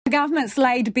The government's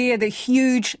laid bare the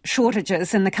huge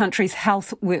shortages in the country's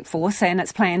health workforce and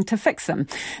its plan to fix them.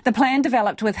 The plan,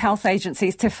 developed with health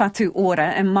agencies Te Whatu Ora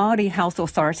and Maori health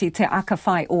authority Te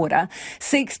Whai Ora,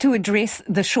 seeks to address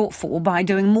the shortfall by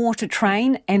doing more to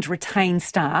train and retain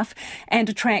staff and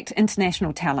attract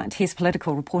international talent. Here's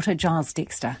political reporter Giles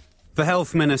Dexter. The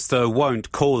Health Minister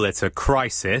won't call it a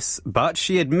crisis, but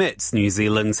she admits New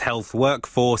Zealand's health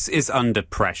workforce is under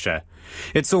pressure.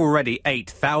 It's already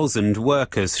 8,000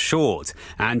 workers short,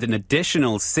 and an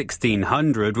additional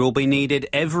 1,600 will be needed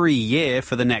every year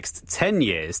for the next 10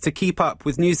 years to keep up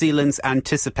with New Zealand's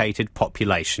anticipated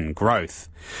population growth.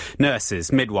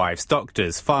 Nurses, midwives,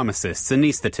 doctors, pharmacists,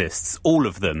 anaesthetists, all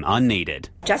of them are needed.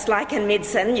 Just like in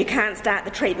medicine, you can't start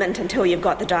the treatment until you've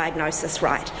got the diagnosis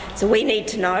right. So we need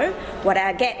to know what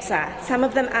our gaps are. Some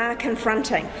of them are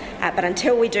confronting, but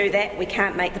until we do that, we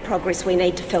can't make the progress we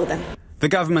need to fill them. The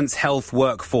government's health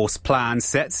workforce plan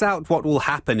sets out what will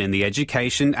happen in the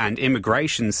education and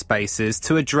immigration spaces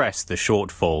to address the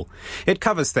shortfall. It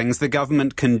covers things the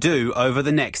government can do over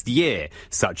the next year,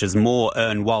 such as more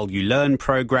Earn While You Learn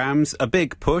programs, a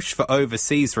big push for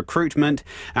overseas recruitment,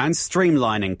 and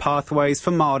streamlining pathways for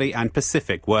Maori and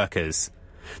Pacific workers.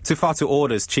 Te Whatu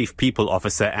Ora's Chief People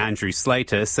Officer Andrew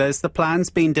Slater says the plan's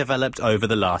been developed over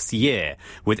the last year,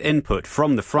 with input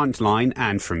from the frontline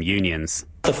and from unions.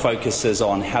 The focus is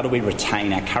on how do we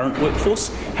retain our current workforce,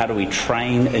 how do we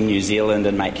train in New Zealand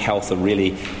and make health a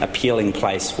really appealing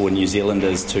place for New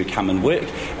Zealanders to come and work,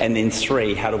 and then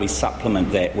 3, how do we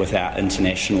supplement that with our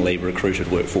internationally recruited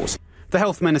workforce. The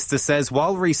Health Minister says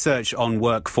while research on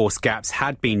workforce gaps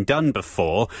had been done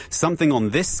before, something on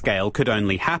this scale could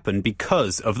only happen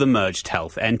because of the merged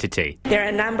health entity. There are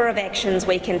a number of actions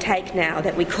we can take now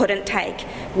that we couldn't take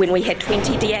when we had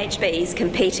 20 DHBs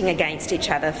competing against each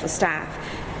other for staff.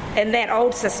 In that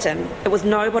old system, it was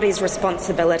nobody's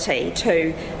responsibility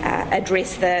to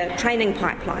address the training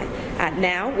pipeline.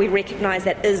 Now we recognise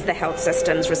that is the health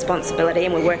system's responsibility,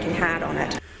 and we're working hard on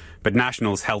it. But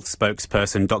National's health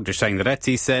spokesperson Dr. Shane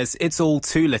Reti says it's all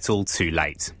too little too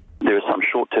late. There are some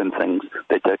short-term things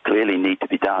that clearly need to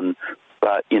be done,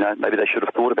 but maybe they should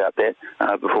have thought about that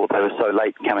before they were so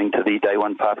late coming to the day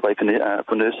one pathway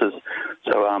for nurses.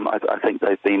 So I think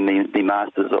they've been the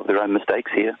masters of their own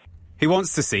mistakes here. He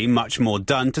wants to see much more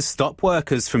done to stop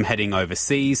workers from heading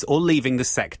overseas or leaving the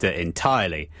sector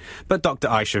entirely. But Dr.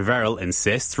 Aisha Verrill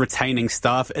insists retaining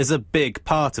staff is a big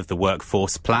part of the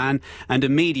workforce plan, and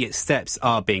immediate steps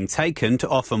are being taken to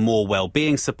offer more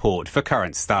wellbeing support for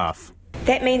current staff.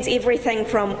 That means everything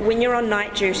from when you're on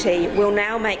night duty, we'll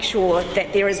now make sure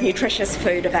that there is nutritious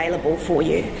food available for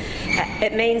you.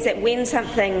 It means that when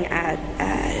something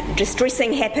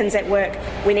distressing happens at work,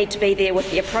 we need to be there with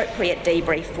the appropriate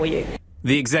debrief for you.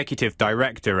 The Executive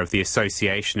Director of the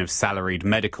Association of Salaried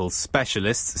Medical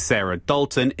Specialists, Sarah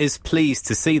Dalton, is pleased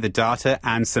to see the data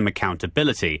and some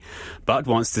accountability, but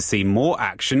wants to see more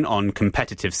action on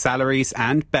competitive salaries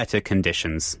and better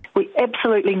conditions. We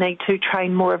absolutely need to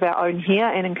train more of our own here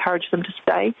and encourage them to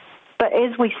stay. But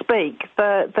as we speak,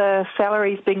 the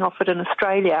salaries being offered in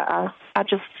Australia are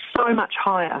just so much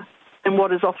higher than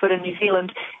what is offered in New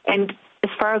Zealand. And as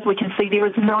far as we can see, there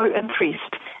is no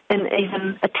interest in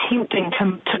even attempting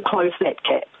to close that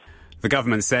gap. The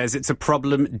government says it's a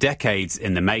problem decades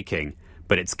in the making,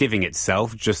 but it's giving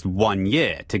itself just 1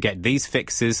 year to get these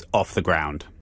fixes off the ground.